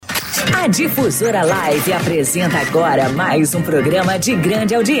A Difusora Live apresenta agora mais um programa de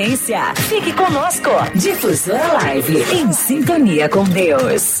grande audiência. Fique conosco. Difusora Live, em sintonia com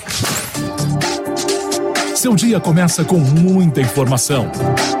Deus. Seu dia começa com muita informação.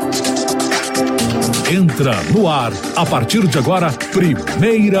 Entra no ar, a partir de agora,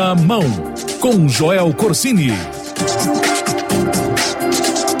 Primeira Mão, com Joel Corsini.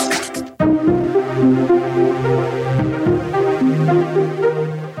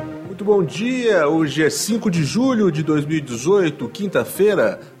 Muito bom dia, hoje é 5 de julho de 2018,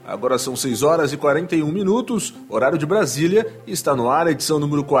 quinta-feira. Agora são 6 horas e 41 minutos, horário de Brasília, e está no ar a edição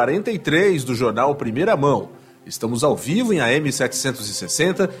número 43 do jornal Primeira Mão. Estamos ao vivo em AM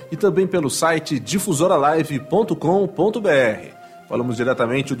 760 e também pelo site difusoralive.com.br. Falamos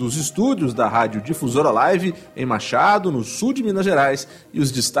diretamente dos estúdios da Rádio Difusora Live em Machado, no sul de Minas Gerais, e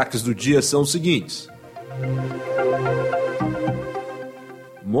os destaques do dia são os seguintes.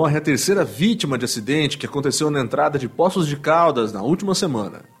 Morre a terceira vítima de acidente que aconteceu na entrada de Poços de Caldas na última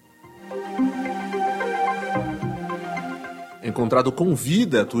semana. Encontrado com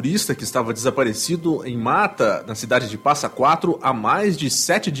vida, turista que estava desaparecido em mata na cidade de Passa Quatro há mais de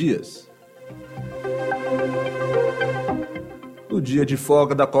 7 dias. No dia de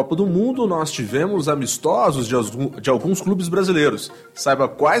folga da Copa do Mundo, nós tivemos amistosos de alguns clubes brasileiros. Saiba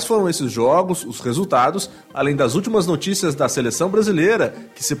quais foram esses jogos, os resultados, além das últimas notícias da seleção brasileira,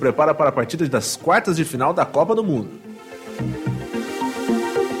 que se prepara para a partida das quartas de final da Copa do Mundo.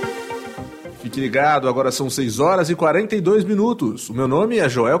 Fique ligado, agora são 6 horas e 42 minutos. O meu nome é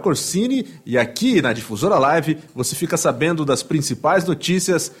Joel Corsini e aqui na Difusora Live você fica sabendo das principais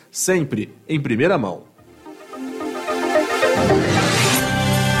notícias sempre em primeira mão.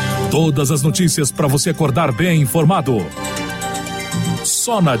 Todas as notícias para você acordar bem informado.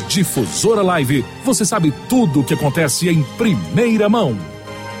 Só na Difusora Live você sabe tudo o que acontece em primeira mão.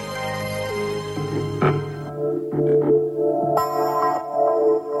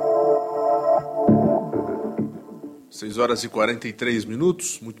 6 horas e 43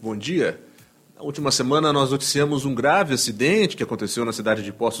 minutos, muito bom dia. Na última semana nós noticiamos um grave acidente que aconteceu na cidade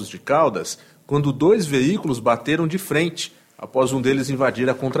de Poços de Caldas, quando 2 veículos bateram de frente, após um deles invadir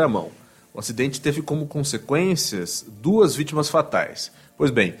a contramão. O acidente teve como consequências 2 vítimas fatais.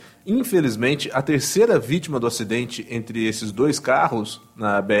 Pois bem, infelizmente, a terceira vítima do acidente entre esses 2 carros,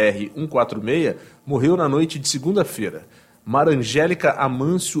 na BR-146, morreu na noite de segunda-feira. Marangélica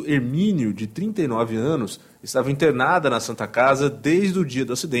Amâncio Hermínio, de 39 anos, estava internada na Santa Casa desde o dia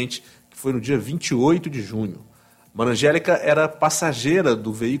do acidente, que foi no dia 28 de junho. Marangélica era passageira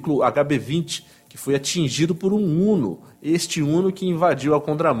do veículo HB20, que foi atingido por um Uno, este Uno que invadiu a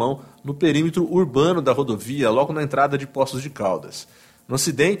contramão no perímetro urbano da rodovia, logo na entrada de Poços de Caldas. No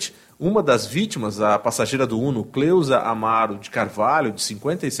acidente, uma das vítimas, a passageira do Uno, Cleusa Amaro de Carvalho, de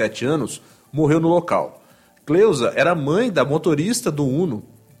 57 anos, morreu no local. Cleusa era mãe da motorista do Uno,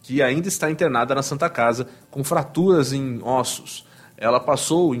 que ainda está internada na Santa Casa, com fraturas em ossos. Ela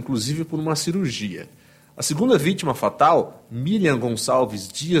passou, inclusive, por uma cirurgia. A segunda vítima fatal, Miriam Gonçalves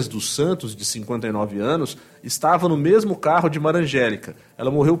Dias dos Santos, de 59 anos, estava no mesmo carro de Marangélica.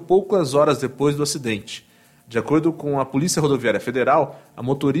 Ela morreu poucas horas depois do acidente. De acordo com a Polícia Rodoviária Federal, a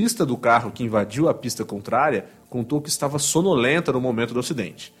motorista do carro que invadiu a pista contrária contou que estava sonolenta no momento do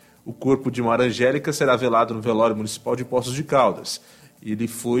acidente. O corpo de Marangélica será velado no velório municipal de Poços de Caldas. Ele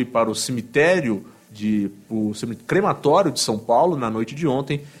foi para o crematório de São Paulo na noite de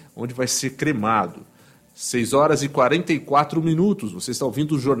ontem, onde vai ser cremado. 6 horas e 44 minutos. Você está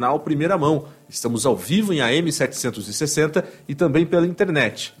ouvindo o jornal Primeira Mão. Estamos ao vivo em AM 760 e também pela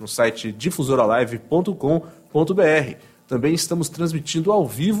internet, no site difusoralive.com.br. Também estamos transmitindo ao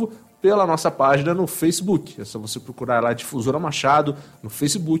vivo pela nossa página no Facebook. É só você procurar lá Difusora Machado no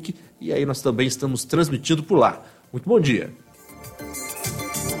Facebook e aí nós também estamos transmitindo por lá. Muito bom dia.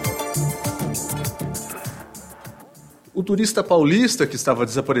 O turista paulista que estava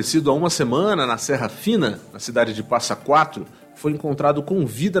desaparecido há uma semana na Serra Fina, na cidade de Passa Quatro, foi encontrado com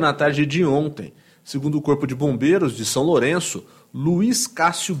vida na tarde de ontem. Segundo o Corpo de Bombeiros de São Lourenço, Luiz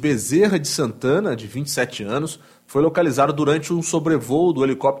Cássio Bezerra de Santana, de 27 anos, foi localizado durante um sobrevoo do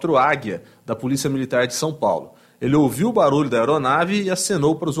helicóptero Águia, da Polícia Militar de São Paulo. Ele ouviu o barulho da aeronave e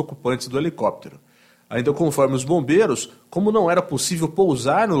acenou para os ocupantes do helicóptero. Ainda conforme os bombeiros, como não era possível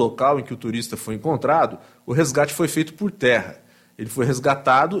pousar no local em que o turista foi encontrado, o resgate foi feito por terra. Ele foi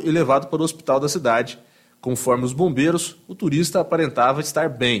resgatado e levado para o hospital da cidade. Conforme os bombeiros, o turista aparentava estar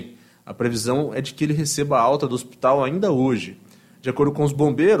bem. A previsão é de que ele receba a alta do hospital ainda hoje. De acordo com os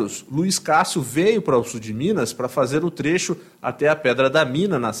bombeiros, Luiz Cássio veio para o sul de Minas para fazer o trecho até a Pedra da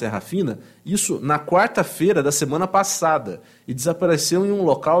Mina, na Serra Fina, isso na quarta-feira da semana passada, e desapareceu em um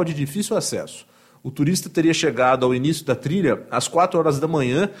local de difícil acesso. O turista teria chegado ao início da trilha às 4 horas da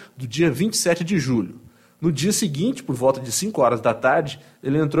manhã do dia 27 de julho. No dia seguinte, por volta de 5 horas da tarde,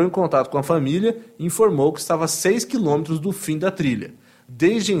 ele entrou em contato com a família e informou que estava a 6 quilômetros do fim da trilha.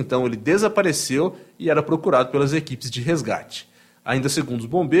 Desde então, ele desapareceu e era procurado pelas equipes de resgate. Ainda segundo os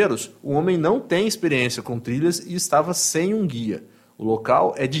bombeiros, o homem não tem experiência com trilhas e estava sem um guia. O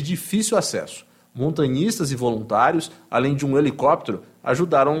local é de difícil acesso. Montanhistas e voluntários, além de um helicóptero,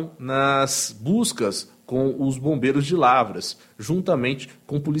 ajudaram nas buscas com os bombeiros de Lavras, juntamente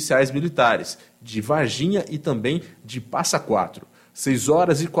com policiais militares de Varginha e também de Passa Quatro. 6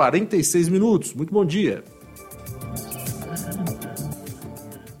 horas e 46 minutos. Muito bom dia.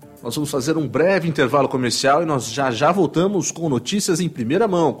 Nós vamos fazer um breve intervalo comercial e nós já voltamos com notícias em primeira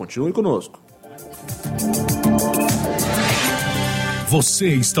mão. Continue conosco. Você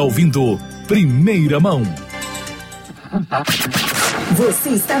está ouvindo Primeira Mão. Você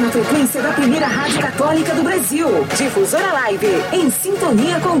está na frequência da primeira rádio católica do Brasil. Difusora Live, em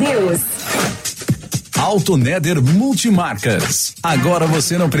sintonia com Deus. Auto Neder Multimarcas. Agora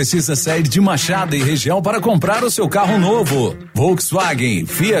você não precisa sair de Machado e região para comprar o seu carro novo. Volkswagen,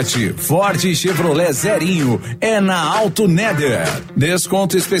 Fiat, Ford e Chevrolet zerinho é na Auto Neder.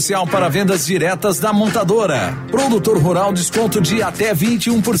 Desconto especial para vendas diretas da montadora. Produtor rural, desconto de até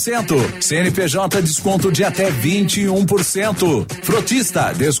 21%. CNPJ, desconto de até 21%.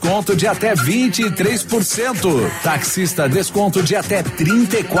 Frotista, desconto de até 23%. Taxista, desconto de até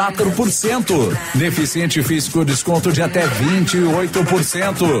 34%. Deficiente físico, desconto de até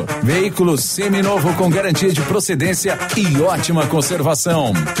 28%. Veículo seminovo com garantia de procedência e ótima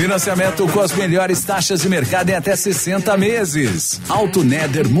conservação. Financiamento com as melhores taxas de mercado em até 60 meses. Auto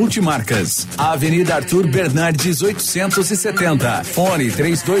Neder Multimarcas. Avenida Arthur Bernardes 870. Fone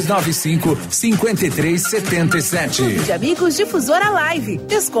 3295-5377. De amigos Difusora Live.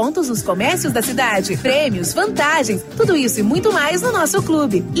 Descontos nos comércios da cidade. Prêmios, vantagens, tudo isso e muito mais no nosso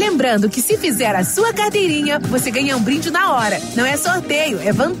clube. Lembrando que se fizer a sua carteirinha, você ganha um brinde na hora. Não é sorteio,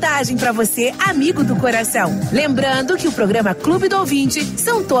 é vantagem para você, amigo do coração. Lembrando que o programa Clube do Ouvinte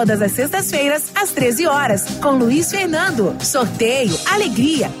são todas as sextas-feiras, às 13 horas, com Luiz Fernando. Sorteio,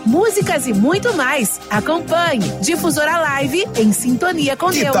 alegria, músicas e muito mais. Acompanhe Difusora Live em sintonia com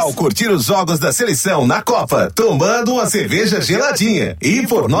Deus. Que tal curtir os jogos da seleção na Copa, tomando uma cerveja geladinha e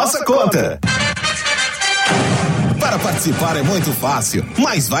por nossa conta? Para participar é muito fácil,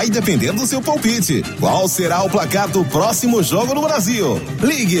 mas vai depender do seu palpite. Qual será o placar do próximo jogo no Brasil?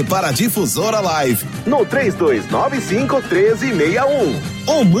 Ligue para a Difusora Live no 3295-1361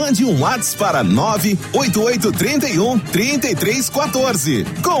 ou mande um WhatsApp para 98831-3314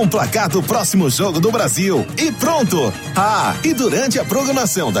 com o placar do próximo jogo do Brasil e pronto! Ah, e durante a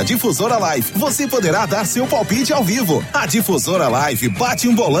programação da Difusora Live você poderá dar seu palpite ao vivo. A Difusora Live bate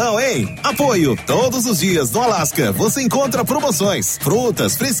um bolão, hein? Apoio todos os dias no Alasca. Você encontra promoções,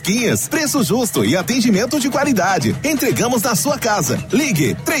 frutas fresquinhas, preço justo e atendimento de qualidade. Entregamos na sua casa.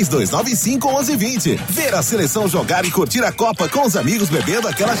 Ligue 3295-1120. Ver a seleção jogar e curtir a Copa com os amigos bebendo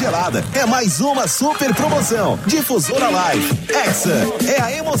aquela gelada. É mais uma super promoção. Difusora Live. Essa é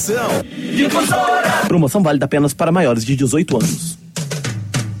a emoção. Difusora. Promoção válida apenas para maiores de 18 anos.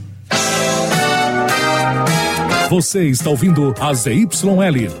 Você está ouvindo a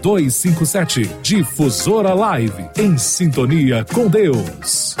ZYL 257, Difusora Live, em sintonia com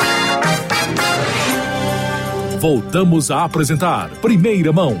Deus. Voltamos a apresentar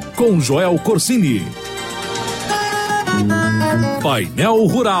Primeira Mão com Joel Corsini. Painel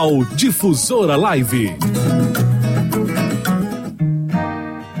Rural Difusora Live.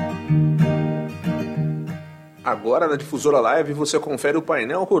 Agora na Difusora Live você confere o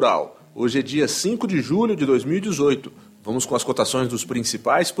Painel Rural. Hoje é dia 5 de julho de 2018. Vamos com as cotações dos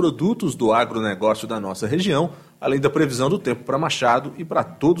principais produtos do agronegócio da nossa região, além da previsão do tempo para Machado e para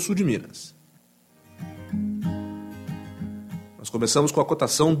todo o sul de Minas. Nós começamos com a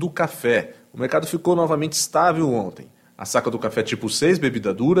cotação do café. O mercado ficou novamente estável ontem. A saca do café tipo 6,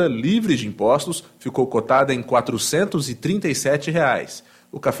 bebida dura, livre de impostos, ficou cotada em R$ 407.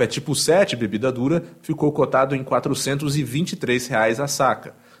 O café tipo 7, bebida dura, ficou cotado em R$ 423 a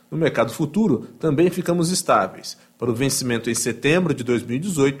saca. No mercado futuro, também ficamos estáveis. Para o vencimento em setembro de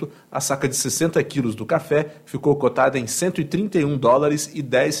 2018, a saca de 60 quilos do café ficou cotada em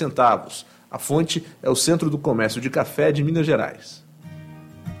 $131,10. A fonte é o Centro do Comércio de Café de Minas Gerais.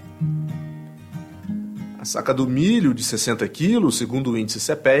 A saca do milho de 60 quilos, segundo o índice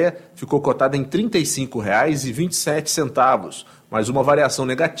CPEA, ficou cotada em R$ 35,27. mas uma variação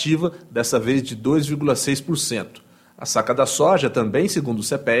negativa, dessa vez de 2,6%. A saca da soja, também segundo o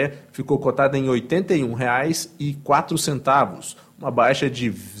CPEA, ficou cotada em R$ 81,04, uma baixa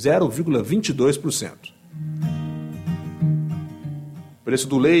de 0,22%. Preço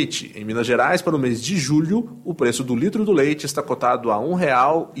do leite. Em Minas Gerais, para o mês de julho, o preço do litro do leite está cotado a R$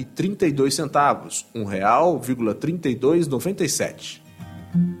 1,32, R$ 1,3297.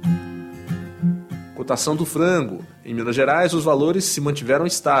 Cotação do frango. Em Minas Gerais, os valores se mantiveram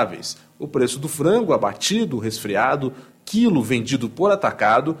estáveis. O preço do frango abatido, resfriado, quilo vendido por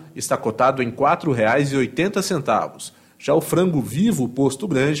atacado, está cotado em R$ 4,80. Já o frango vivo posto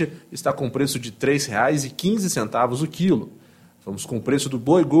Granja está com preço de R$ 3,15 o quilo. Vamos com o preço do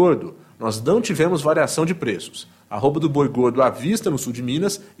boi gordo. Nós não tivemos variação de preços. A arroba do boi gordo à vista no sul de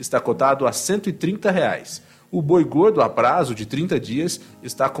Minas está cotado a R$ 130. O boi gordo a prazo de 30 dias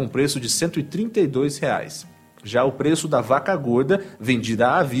está com preço de R$ 132. Já o preço da vaca gorda,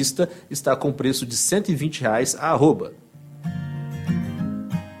 vendida à vista, está com preço de R$ 120 a arroba.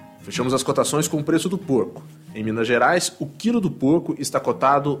 Fechamos as cotações com o preço do porco. Em Minas Gerais, o quilo do porco está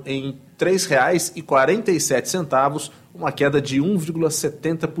cotado em R$ 3,47, uma queda de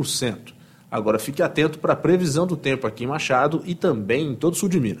 1,70%. Agora fique atento para a previsão do tempo aqui em Machado e também em todo o sul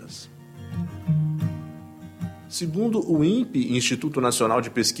de Minas. Segundo o INPE, Instituto Nacional de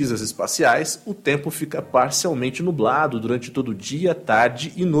Pesquisas Espaciais, o tempo fica parcialmente nublado durante todo o dia,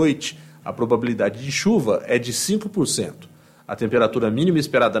 tarde e noite. A probabilidade de chuva é de 5%. A temperatura mínima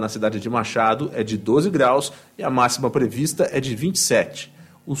esperada na cidade de Machado é de 12 graus e a máxima prevista é de 27.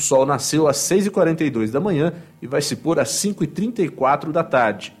 O sol nasceu às 6h42 da manhã e vai se pôr às 5h34 da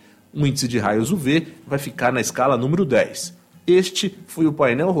tarde. O índice de raios UV vai ficar na escala número 10. Este foi o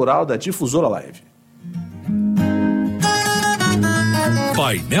painel rural da Difusora Live.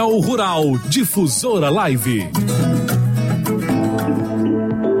 Painel Rural Difusora Live.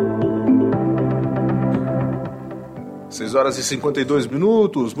 Seis horas e 52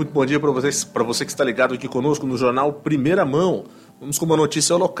 minutos. Muito bom dia para você que está ligado aqui conosco no jornal Primeira Mão. Vamos com uma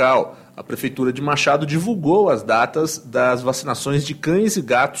notícia local. A Prefeitura de Machado divulgou as datas das vacinações de cães e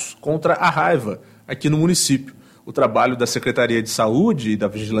gatos contra a raiva aqui no município. O trabalho da Secretaria de Saúde e da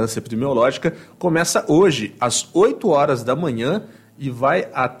Vigilância Epidemiológica começa hoje, às 8 horas da manhã, e vai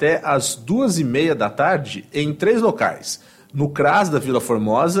até às 2h30 da tarde em 3 locais. No CRAS da Vila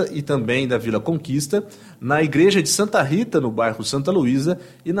Formosa e também da Vila Conquista, na Igreja de Santa Rita, no bairro Santa Luísa,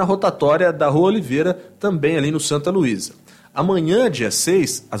 e na rotatória da Rua Oliveira, também ali no Santa Luísa. Amanhã, dia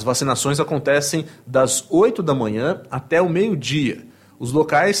 6, as vacinações acontecem das 8 da manhã até o meio-dia. Os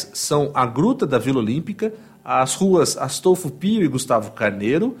locais são a Gruta da Vila Olímpica, as ruas Astolfo Pio e Gustavo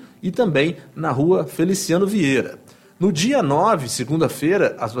Carneiro e também na Rua Feliciano Vieira. No dia 9,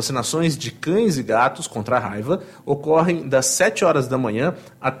 segunda-feira, as vacinações de cães e gatos contra a raiva ocorrem das 7 horas da manhã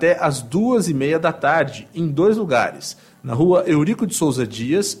até as 2h30 da tarde, em 2 lugares, na Rua Eurico de Souza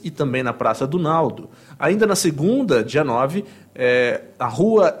Dias e também na Praça do Naldo. Ainda na segunda, dia 9, a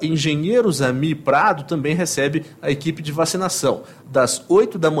Rua Engenheiro Zami Prado também recebe a equipe de vacinação, das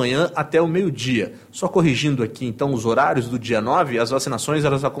 8 da manhã até o meio-dia. Só corrigindo aqui, então, os horários do dia 9, as vacinações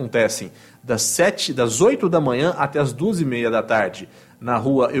elas acontecem das 8 da manhã até as 2h30 da tarde, na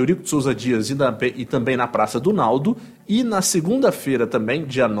Rua Eurico de Souza Dias e também na Praça do Naldo. E na segunda-feira também,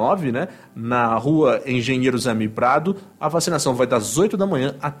 dia 9, na Rua Engenheiro Zami Prado, a vacinação vai das 8 da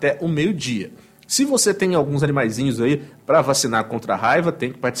manhã até o meio-dia. Se você tem alguns animaizinhos aí para vacinar contra a raiva,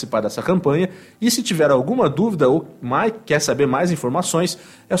 tem que participar dessa campanha. E se tiver alguma dúvida ou quer saber mais informações,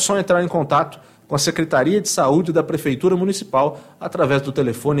 é só entrar em contato com a Secretaria de Saúde da Prefeitura Municipal através do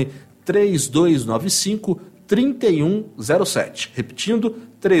telefone 3295-3107. Repetindo,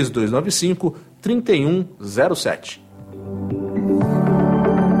 3295-3107.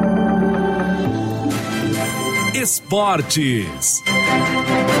 Esportes.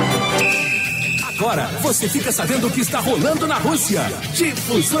 Agora você fica sabendo o que está rolando na Rússia.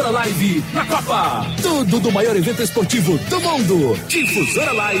 Difusora Live na Copa. Tudo do maior evento esportivo do mundo.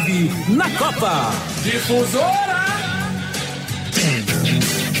 Difusora Live na Copa. Difusora!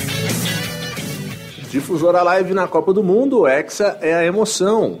 Difusora Live na Copa do Mundo, o Hexa é a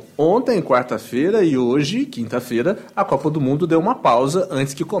emoção. Ontem, quarta-feira, e hoje, quinta-feira, a Copa do Mundo deu uma pausa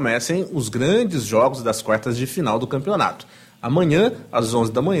antes que comecem os grandes jogos das quartas de final do campeonato. Amanhã, às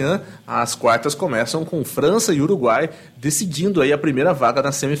 11 da manhã, as quartas começam com França e Uruguai decidindo aí a primeira vaga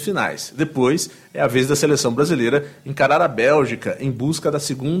nas semifinais. Depois, é a vez da seleção brasileira encarar a Bélgica em busca da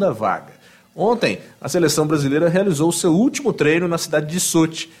segunda vaga. Ontem, a seleção brasileira realizou o seu último treino na cidade de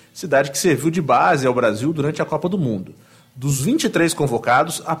Sochi, cidade que serviu de base ao Brasil durante a Copa do Mundo. Dos 23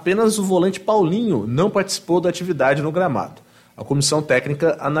 convocados, apenas o volante Paulinho não participou da atividade no gramado. A comissão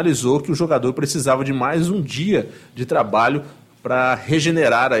técnica analisou que o jogador precisava de mais um dia de trabalho para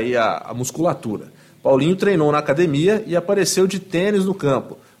regenerar aí a musculatura. Paulinho treinou na academia e apareceu de tênis no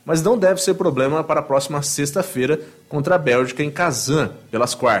campo, mas não deve ser problema para a próxima sexta-feira contra a Bélgica em Kazan,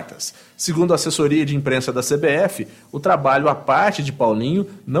 pelas quartas. Segundo a assessoria de imprensa da CBF, o trabalho à parte de Paulinho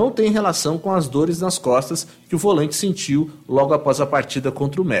não tem relação com as dores nas costas que o volante sentiu logo após a partida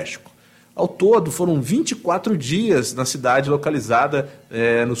contra o México. Ao todo, foram 24 dias na cidade localizada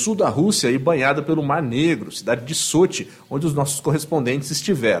no sul da Rússia e banhada pelo Mar Negro, cidade de Sochi, onde os nossos correspondentes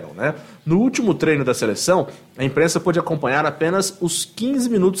estiveram, né? No último treino da seleção, a imprensa pôde acompanhar apenas os 15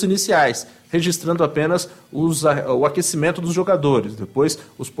 minutos iniciais, registrando apenas o aquecimento dos jogadores. Depois,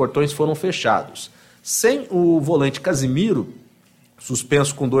 os portões foram fechados. Sem o volante Casimiro,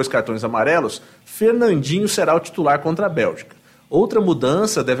 suspenso com 2 cartões amarelos, Fernandinho será o titular contra a Bélgica. Outra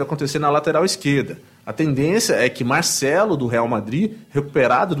mudança deve acontecer na lateral esquerda. A tendência é que Marcelo, do Real Madrid,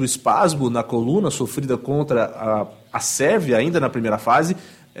 recuperado do espasmo na coluna sofrida contra a Sérvia ainda na primeira fase,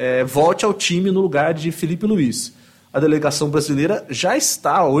 volte ao time no lugar de Felipe Luiz. A delegação brasileira já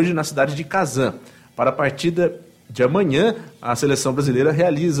está hoje na cidade de Kazan. Para a partida de amanhã, a seleção brasileira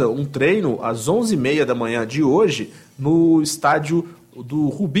realiza um treino às 11h30 da manhã de hoje no estádio do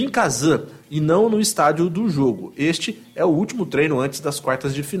Rubin Kazan e não no estádio do jogo. Este é o último treino antes das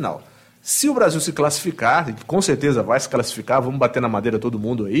quartas de final. Se o Brasil se classificar, e com certeza vai se classificar, vamos bater na madeira todo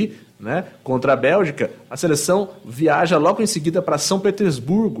mundo aí, né? Contra a Bélgica, a seleção viaja logo em seguida para São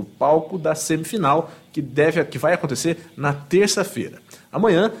Petersburgo, palco da semifinal, que vai acontecer na terça-feira.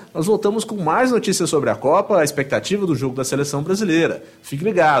 Amanhã nós voltamos com mais notícias sobre a Copa, a expectativa do jogo da seleção brasileira. Fique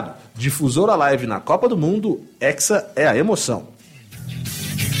ligado, Difusora Live na Copa do Mundo, Hexa é a emoção.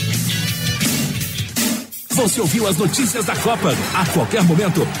 Você ouviu as notícias da Copa. A qualquer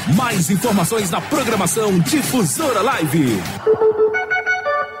momento, mais informações na programação Difusora Live.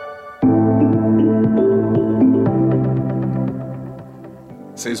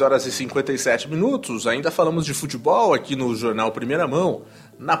 Seis horas e 57 minutos, ainda falamos de futebol aqui no Jornal Primeira Mão.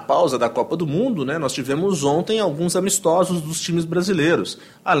 Na pausa da Copa do Mundo, né, nós tivemos ontem alguns amistosos dos times brasileiros,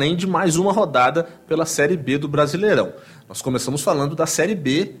 além de mais uma rodada pela Série B do Brasileirão. Nós começamos falando da Série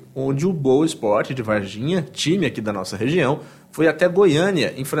B, onde o Boa Esporte de Varginha, time aqui da nossa região, foi até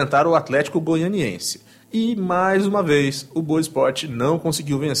Goiânia enfrentar o Atlético Goianiense. E, mais uma vez, o Boa Esporte não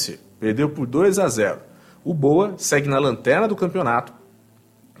conseguiu vencer. Perdeu por 2-0. O Boa segue na lanterna do campeonato,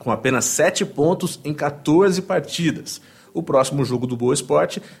 com apenas 7 pontos em 14 partidas. O próximo jogo do Boa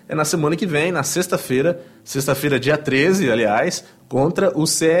Esporte é na semana que vem, na sexta-feira dia 13, aliás, contra o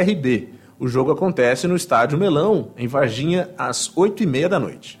CRB. O jogo acontece no Estádio Melão, em Varginha, às 8h30 da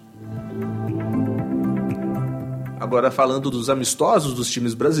noite. Agora, falando dos amistosos dos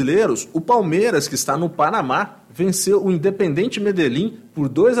times brasileiros, o Palmeiras, que está no Panamá, venceu o Independente Medellín por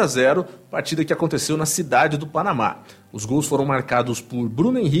 2-0, partida que aconteceu na cidade do Panamá. Os gols foram marcados por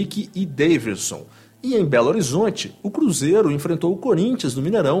Bruno Henrique e Daverson. E em Belo Horizonte, o Cruzeiro enfrentou o Corinthians no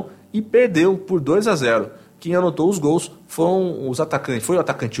Mineirão e perdeu por 2-0. Quem anotou os gols foi o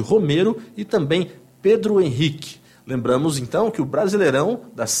atacante Romero e também Pedro Henrique. Lembramos então que o Brasileirão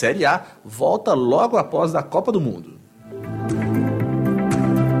da Série A volta logo após a Copa do Mundo.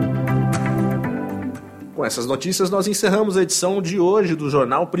 Com essas notícias, nós encerramos a edição de hoje do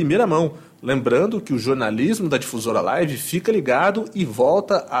Jornal Primeira Mão. Lembrando que o jornalismo da Difusora Live fica ligado e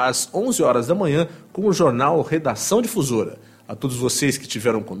volta às 11 horas da manhã com o jornal Redação Difusora. A todos vocês que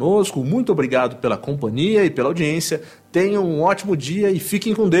estiveram conosco, muito obrigado pela companhia e pela audiência. Tenham um ótimo dia e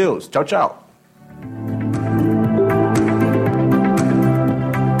fiquem com Deus. Tchau, tchau.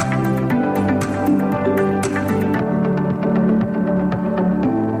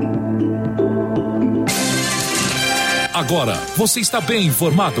 Agora você está bem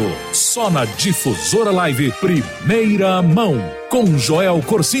informado. Só na Difusora Live Primeira Mão, com Joel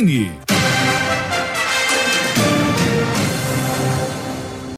Corsini.